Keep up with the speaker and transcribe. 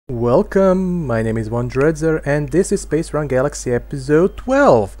Welcome, my name is VanDreadzer and this is Space Run Galaxy episode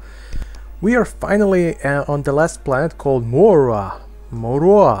 12. We are finally on the last planet called Moroa.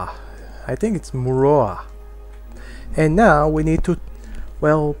 I think it's Moroa. And now we need to,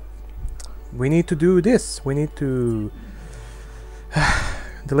 we need to do this. We need to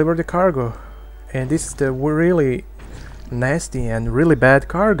deliver the cargo. And this is the really nasty and really bad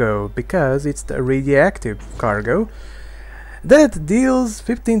cargo because it's the radioactive cargo that deals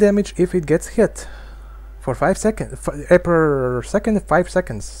 15 damage if it gets hit for 5 seconds per second, 5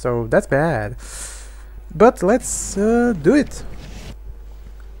 seconds, so that's bad. But let's do it.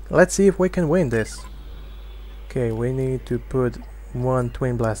 Let's see if we can win this. Okay, we need to put one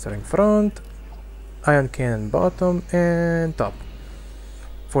twin blaster in front, ion cannon bottom and top.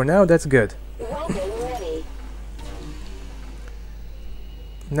 For now that's good. Ready.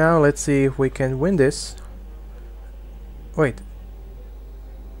 Now let's see if we can win this. Wait.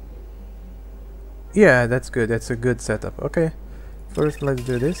 Yeah, that's good. That's a good setup. Okay. First, let's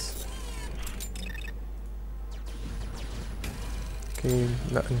do this. Okay,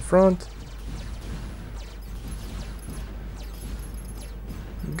 not in front.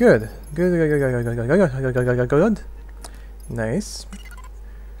 Good. Good. Nice.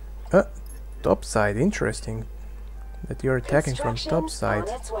 Top side. Interesting. That you're attacking from top side.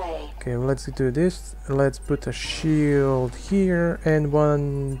 Okay, let's do this. Let's put a shield here and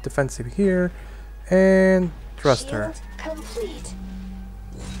one defensive here and thruster.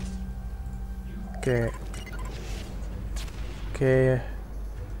 Okay. Okay.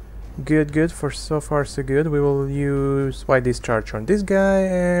 Good. For so far so good. We will use wide discharge on this guy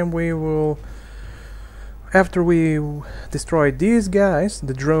and we will, after we destroy these guys,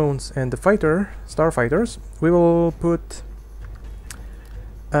 the drones and the starfighters, we will put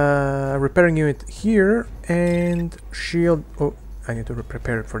a repairing unit here and shield. Oh, I need to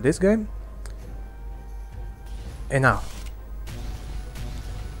prepare it for this guy. And now.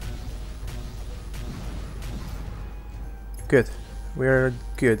 Good. We're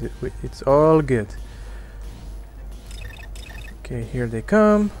good. It's all good. Okay, here they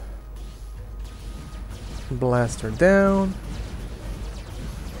come. Blaster down.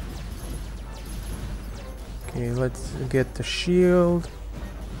 Okay, let's get the shield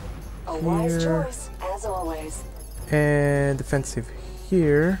here. As always. And defensive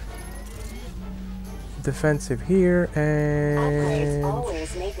here. Defensive here and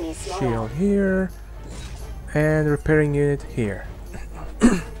shield here. And repairing unit here.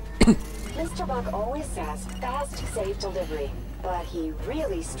 Mr. Buck always says fast, safe delivery, but he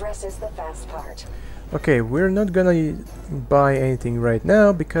really stresses the fast part. Okay, we're not gonna buy anything right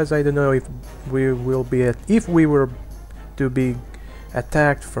now because I don't know if we will be if we were to be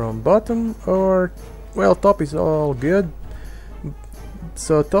attacked from bottom or, well, top is all good.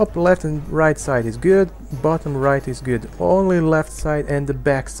 So top left and right side is good, bottom right is good. Only left side and the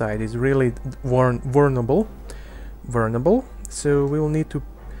back side is really vulnerable. So we will need to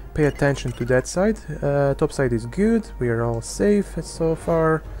pay attention to that side. Top side is good. We are all safe so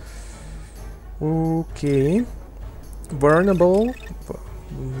far. Okay, vulnerable.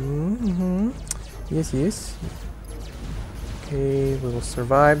 Yes. Okay, we will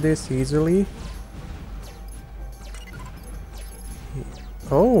survive this easily.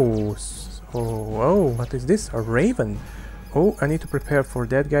 Oh, what is this? A raven. Oh, I need to prepare for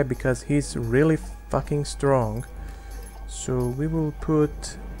that guy because he's really fucking strong. So we will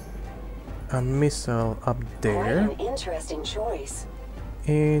put a missile up there. What an interesting choice.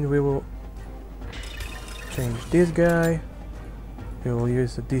 And we will change this guy. We will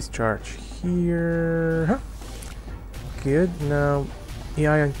use a discharge here. Good. Now the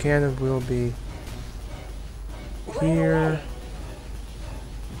ion cannon will be here.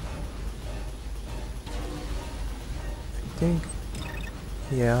 I think,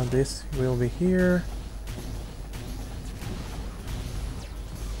 yeah, this will be here.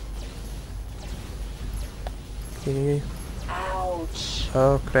 Okay. Ouch.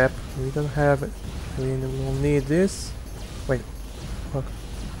 Oh crap, we don't have it. We will need this. Wait. Look.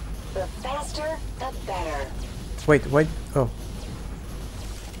 The faster, the better. Wait. Oh.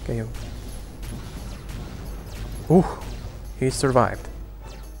 Okay. Ooh, he survived.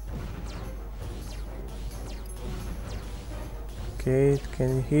 Okay,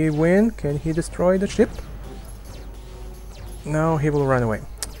 can he win? Can he destroy the ship? No, he will run away.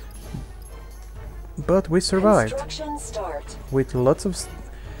 But we survived. With lots of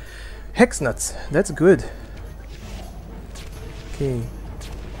hex nuts. That's good. Okay.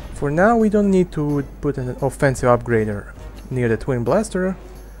 For now we don't need to put an offensive upgrader near the twin blaster.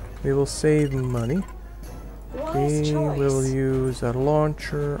 We will save money. Wise Okay, choice. we'll use a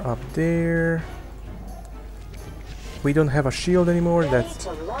launcher up there. We don't have a shield anymore, Ready that's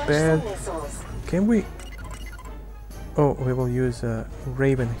to launch bad. some missiles. Can we... Oh, we will use a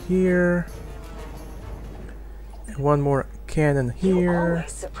Raven here. And one more cannon You here.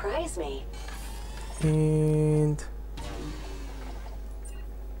 always surprise me. And...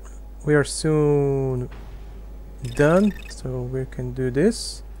 we are soon done, so we can do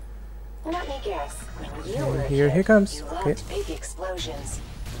this. Let me guess. When you And were a here kid, he comes. You Okay. loved big explosions.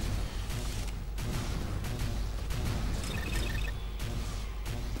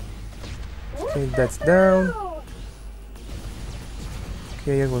 Okay, that's down.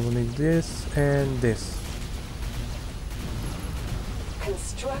 Okay, we will need this and this.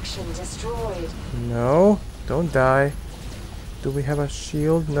 Construction destroyed. No, don't die. Do we have a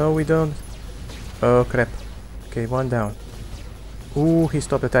shield? No, we don't. Oh crap. Okay, one down. Ooh, he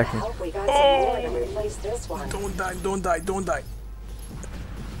stopped I attacking. hope we got some more to replace this one. Don't die, don't die, don't die.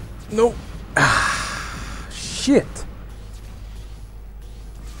 No. Ah, shit.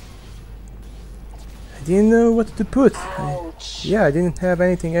 I didn't know what to put. Ouch. Yeah, I didn't have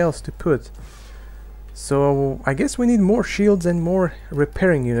anything else to put. So I guess we need more shields and more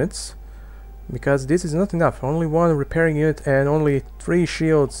repairing units. Because this is not enough. Only one repairing unit and only 3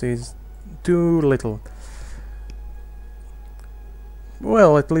 shields is too little.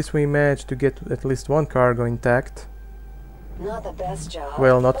 Well, at least we managed to get at least one cargo intact. Not the best job.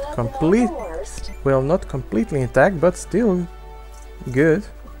 Well, not but complete. Not the worst. Well, not completely intact, but still good.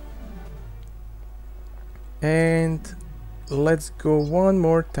 And let's go one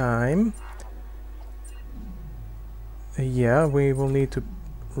more time. Yeah, we will need to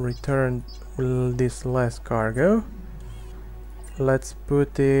return this last cargo. Let's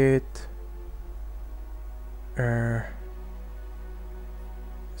put it...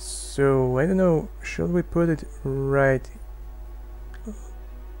 so, I don't know, should we put it right...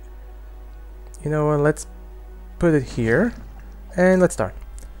 You know what, let's put it here. And let's start.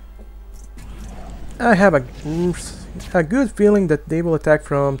 I have a good feeling that they will attack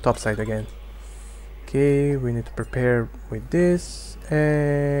from topside again. Okay, we need to prepare with this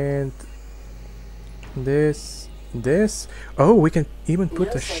and this. Oh, we can even put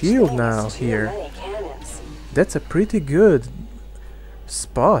No a such shield thing now as too here. many cannons. That's a pretty good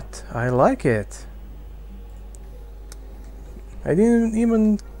spot. I like it. I didn't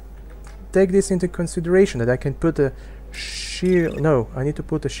even take this into consideration that I can put a shield. No, I need to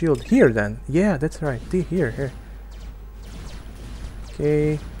put a shield here then. Yeah, that's right. Here.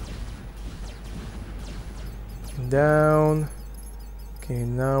 Okay. Down. Okay,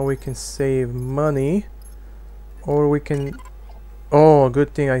 now we can save money. Or we can... Oh,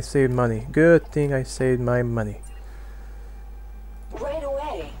 good thing I saved money. Good thing I saved my money. Right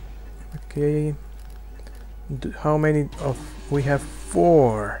away. Okay. How many of... We have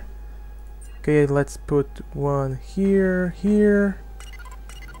 4. Okay, let's put one here,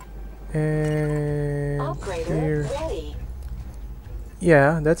 and Upgrader here. ready.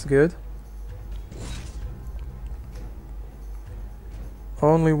 Yeah, that's good.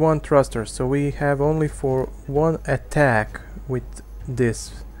 Only one thruster, so we have only for one attack with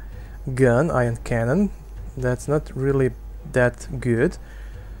this gun, ion cannon. That's not really that good.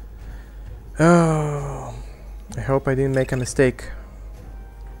 Oh, I hope I didn't make a mistake.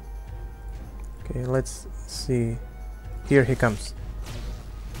 Okay, let's see. Here he comes.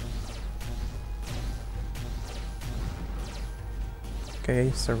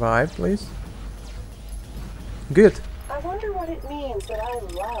 Okay, survive, please. Good. I wonder what it means that I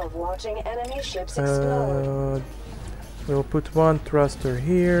love watching enemy ships explode. We'll put one thruster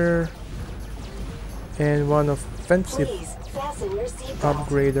here and one offensive Please fasten your seatbelt.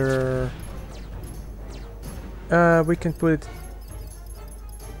 upgrader. We can put it.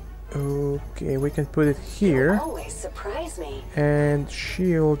 Okay, we can put it here. You always surprise me. And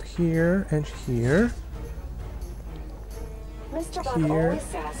shield here and here. Mr. Buck Here. always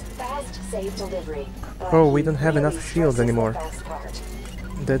says fast, safe delivery. But Oh, we he don't have really enough shields stresses the anymore. fast part.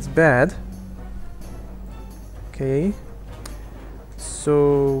 That's bad. Okay.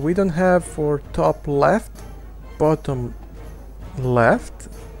 So we don't have for top left, bottom left.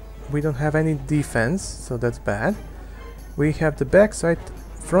 We don't have any defense, so that's bad. We have the back side,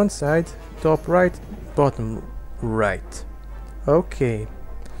 front side, top right, bottom right. Okay.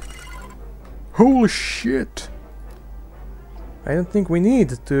 Holy shit! I don't think we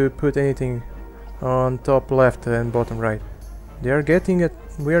need to put anything on top left and bottom right. We are getting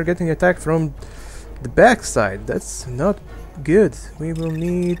attacked from the back side. That's not good. We will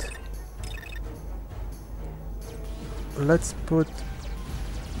need... Let's put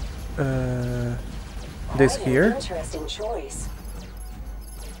this Quite an here. interesting choice.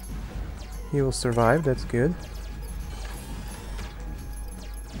 He will survive, that's good.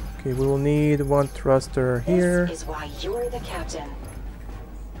 Okay, we will need one thruster here. This is why you're the captain.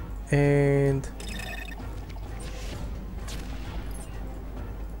 And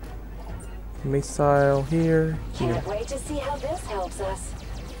missile here. Can't wait to see how this helps us.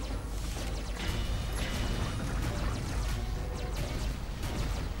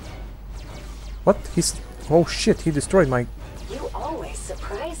 What? He's... Oh shit, he destroyed my... You always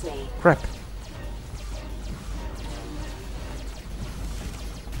surprise me. crap.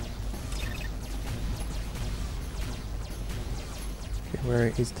 Okay,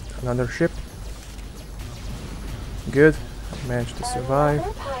 where is another ship? Good. I managed to survive.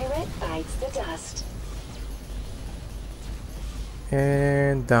 Another pirate bites the dust.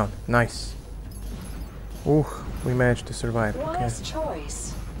 And down. Nice. Ooh, we managed to survive. Okay. Wise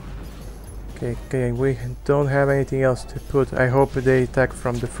choice. Okay, we don't have anything else to put. I hope they attack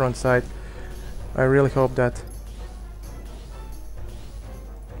from the front side. I really hope that.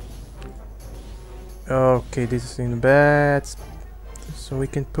 Okay, this is in bad. So we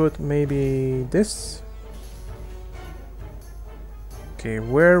can put maybe this. Okay,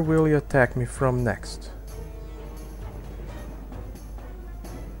 where will you attack me from next?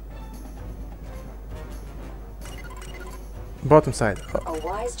 Bottom side. A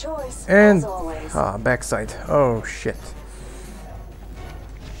wise choice, And as always. backside. Oh shit.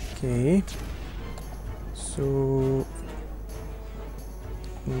 Okay. So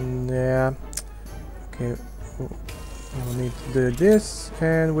yeah. Okay. We'll need to do this,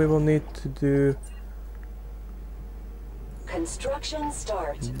 and we will need to do Construction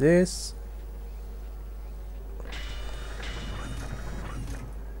start. this.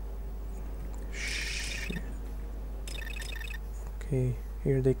 Okay,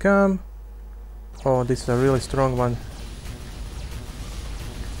 here they come. Oh, this is a really strong one.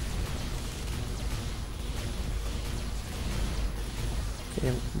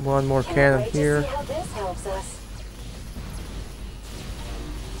 Okay, one more cannon Can't wait here. to see how this helps us.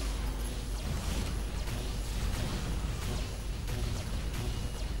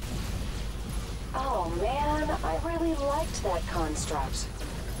 Oh man, I really liked that construct.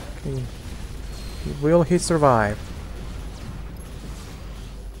 Okay. Will he survive?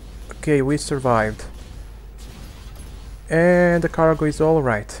 Okay, we survived. And the cargo is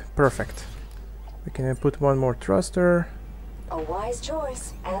alright. Perfect. We can put one more thruster. A wise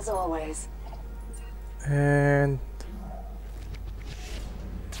choice, as always. And...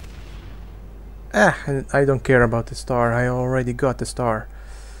 and I don't care about the star. I already got the star.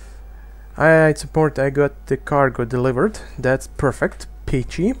 I support I got the cargo delivered. That's perfect.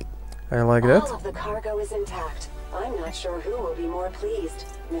 Peachy. I like that. All of the cargo is intact. I'm not sure who will be more pleased,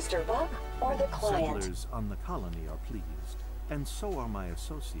 Mr. Buck or the client. Settlers on the colony are pleased, and so are my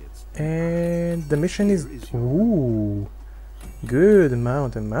associates. And the mission is... Ooh. Good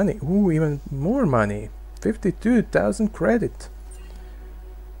amount of money. Ooh, even more money. 52,000 credit.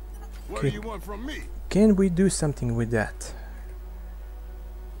 What do you want from me? Can we do something with that?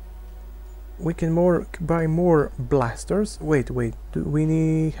 We can buy more blasters. Wait. Do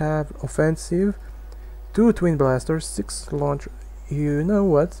we have offensive? 2 twin blasters, 6 launch. You know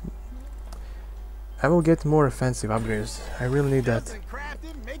what? I will get more offensive upgrades. I really need that. Doesn't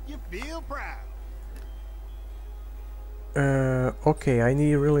crafting make you feel proud? Okay, I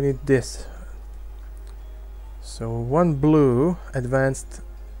really need this. So 1 blue advanced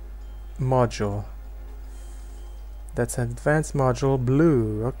module. That's advanced module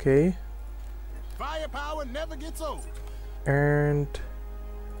blue. Okay. Firepower never gets old. And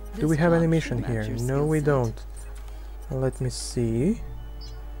do we have any mission here? No, we don't. Let me see.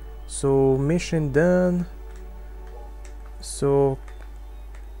 So mission done. So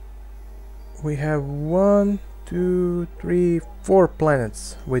we have 1, 2, 3, 4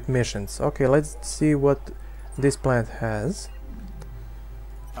 planets with missions. Okay, let's see what this planet has.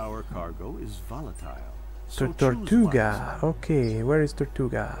 Our cargo is volatile. So choose Tortuga. wisely. Okay, where is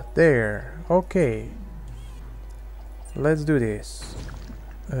Tortuga? There. Okay. Let's do this.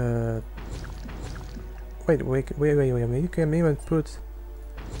 Wait. You can even put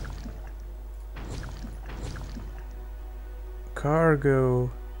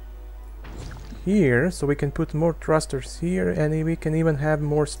cargo here, so we can put more thrusters here, and we can even have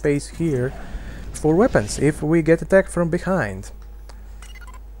more space here for weapons if we get attacked from behind.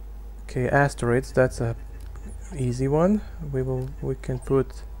 Okay, asteroids. That's a easy one. We can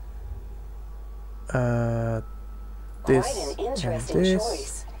put this Quite an and interesting this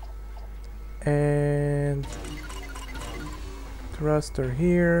choice. and thruster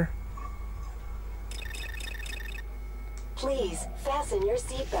here. Please fasten your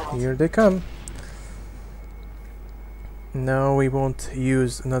seatbelt. Here they come. Now we won't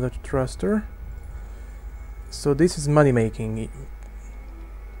use another thruster. So this is money making.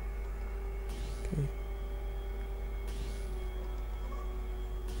 Okay.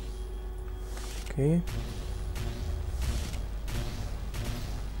 Okay.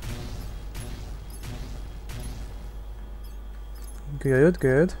 Good,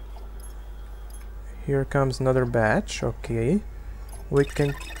 good. Here comes another batch. Okay. We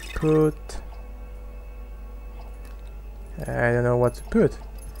can put... I don't know what to put.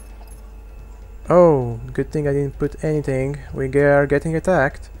 Oh, good thing I didn't put anything. We are getting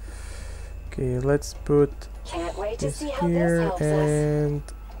attacked. Okay, let's put Can't wait to this see how here this helps us. and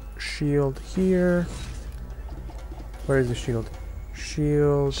shield here. Where is the shield?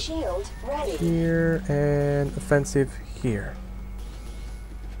 Shield Shield ready. here and offensive here.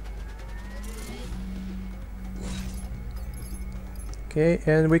 Okay,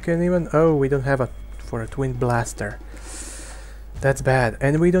 and we can even... Oh, we don't have a for a twin blaster. That's bad.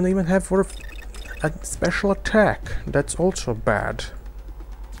 And we don't even have for a special attack. That's also bad.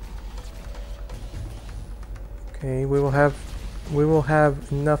 Okay, we will have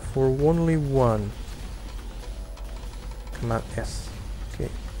enough for only one. Come on, yes. Okay.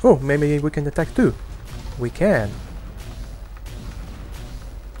 Oh, maybe we can attack too. We can.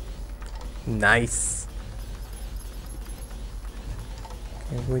 Nice.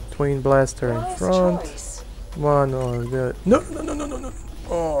 Okay, with twin blaster in Wise front. choice. One or the... No, no, no, no, no, no.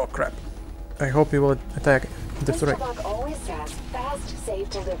 Oh, crap. I hope he will attack the Mr. threat. Buck always says fast, safe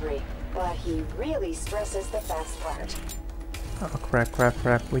delivery, but he really stresses the fast part. Oh, crap, crap,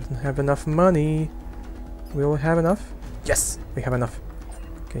 crap. We don't have enough money. Will we have enough? Yes, we have enough.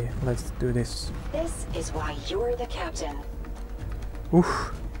 Okay, let's do this. This is why you're the captain.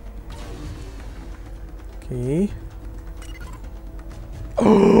 Oof. Okay.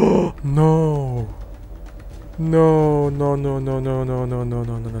 Oh no! No! No! No! No! No! No! No! No! No!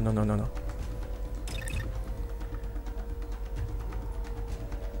 No! No! No! No! No! No!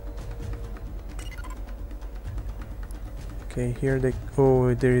 Okay, here they...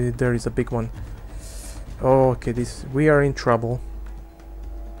 Oh, there is a big one. Oh, okay, this... We are in trouble.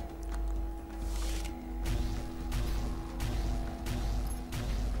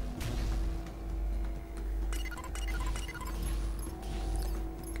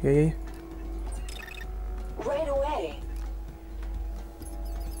 Okay. Right away.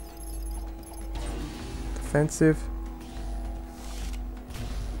 Offensive.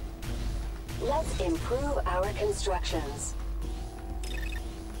 Let's improve our constructions.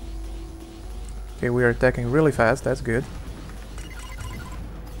 Okay, we are attacking really fast, that's good.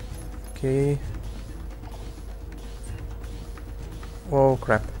 Okay. Oh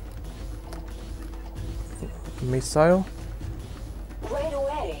crap. Missile. Right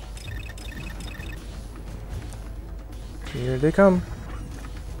away. Here they come.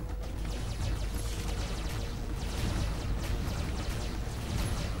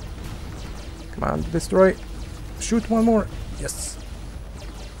 Come on, destroy. Shoot one more. Yes.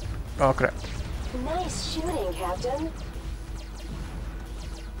 Oh crap. Nice shooting, Captain.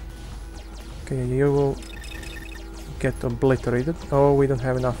 Okay, you will get obliterated. Oh, we don't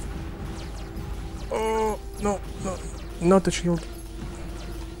have enough. Oh, no, no, not the shield.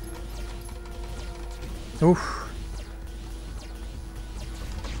 Oof.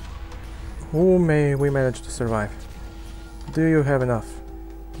 Oh, we managed to survive. Do you have enough?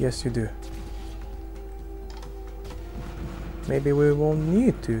 Yes, you do. Maybe we won't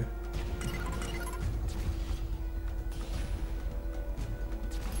need to.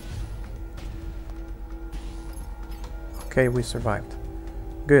 Okay, we survived.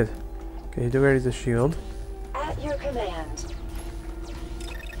 Good. Okay, where is the shield? At your command.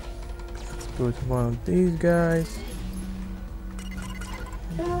 Let's put one of these guys.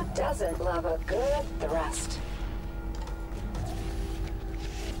 Who doesn't love a good thrust?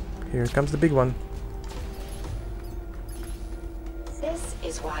 Here comes the big one. This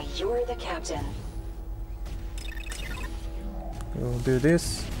is why you're the captain. We'll do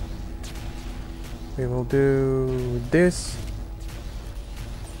this. We will do this.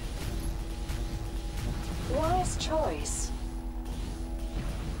 Wise choice.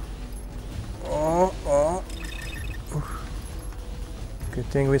 Oh, oh. Oof. Good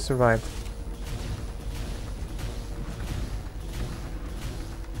thing we survived.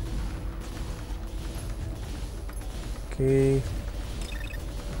 Okay.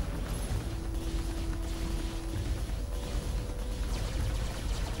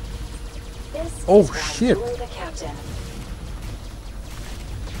 This Oh, is why shit. you're the captain.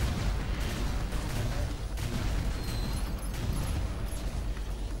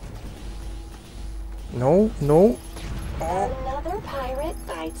 No, no. Another pirate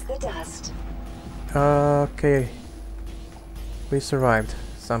bites the dust. Okay. We survived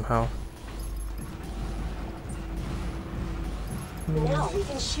somehow. Now we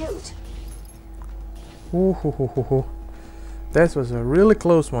can shoot. Ooh, hoo, hoo, hoo, hoo. That was a really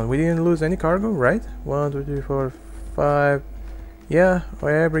close one. We didn't lose any cargo, right? 1, 2, 3, 4, 5. Yeah,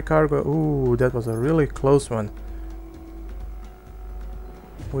 every cargo. Ooh, that was a really close one.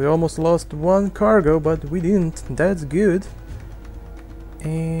 We almost lost one cargo, but we didn't. That's good.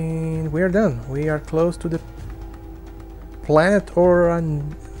 And we're done. We are close to the planet or a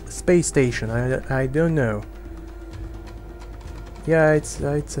space station. I don't know. Yeah, it's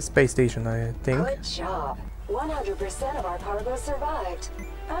a space station, I think. Good job. 100% of our cargo survived.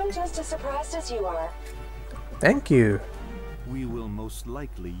 I'm just as surprised as you are. Thank you. We will most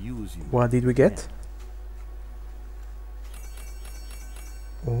likely use you. What did we get?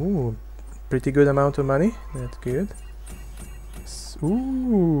 Ooh, pretty good amount of money. That's good. What do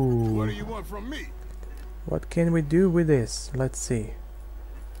Ooh, you want from me? what can we do with this? Let's see.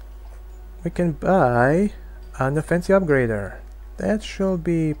 We can buy an offensive upgrader. That should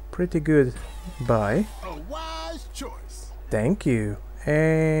be pretty good buy. A wise choice. Thank you.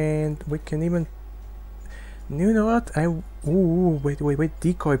 And we can even... You know what? Ooh, wait.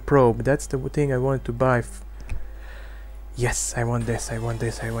 Decoy probe. That's the thing I wanted to buy. Yes, I want this. I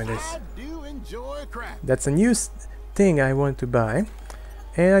do enjoy crap. That's a new thing I want to buy.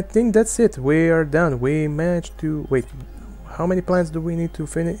 And I think that's it. We are done. We managed to... Wait, how many plants do we need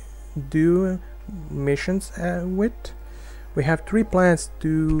to do missions with? We have 3 plants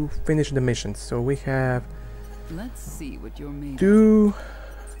to finish the missions. So we have... Let's see what you're made of. 2...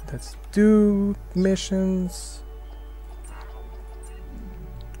 That's 2 missions.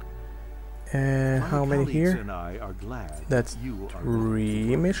 And how many colleagues here? and I are glad That's you are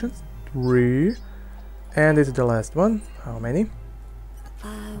 3 missions. 3. And this is the last one. How many?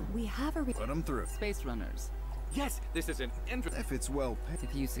 We have a Put them through. Space runners. Yes, this is an interesting. If it's well paid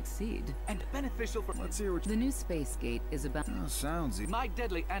If you succeed, and beneficial for. Let's hear what the new space gate is about. Oh, sounds. My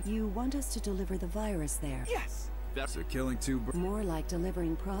deadly and you want us to deliver the virus there. Yes, that's a killing 2 birds. More like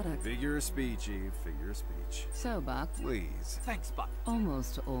delivering product. Figure of speech, Eve. Figure of speech. So, Buck, Please. Thanks, Buck.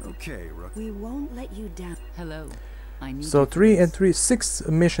 almost all. Okay, Rook. We won't let you down. Hello. I need So you 3 for and this. 3, 6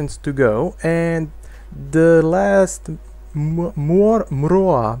 missions to go, and the last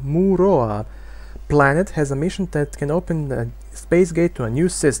Muroa planet has a mission that can open a space gate to a new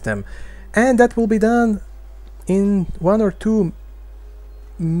system, and that will be done in 1 or 2,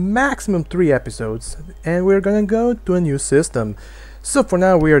 maximum 3 episodes, and we're gonna go to a new system. So for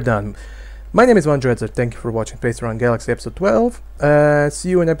now we are done. My name is VanDreadzer. Thank you for watching Space Around Galaxy episode 12.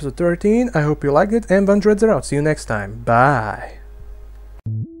 See you in episode 13. I hope you liked it, and VanDreadzer out. See you next time. Bye.